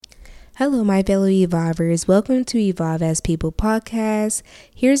Hello, my fellow Evolvers. Welcome to EvolveAsPeople Podcast.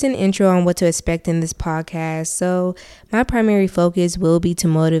 Here's an intro on what to expect in this podcast. So, my primary focus will be to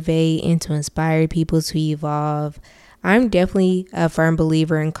motivate and to inspire people to evolve. I'm definitely a firm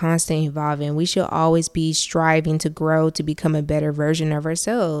believer in constant evolving. We should always be striving to grow to become a better version of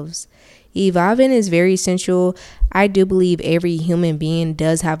ourselves. Evolving is very essential. I do believe every human being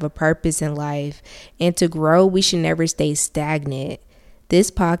does have a purpose in life, and to grow, we should never stay stagnant. This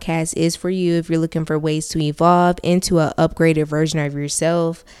podcast is for you if you're looking for ways to evolve into an upgraded version of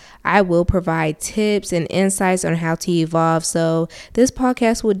yourself. I will provide tips and insights on how to evolve. So this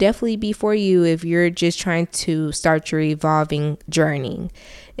podcast will definitely be for you if you're just trying to start your evolving journey.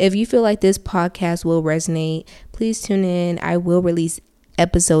 If you feel like this podcast will resonate, please tune in. I will release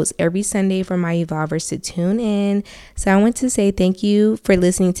episodes every Sunday for my evolvers to tune in. So I want to say thank you for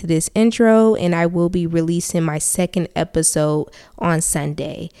listening to this intro, and I will be releasing my second episode on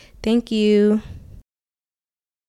Sunday. Thank you.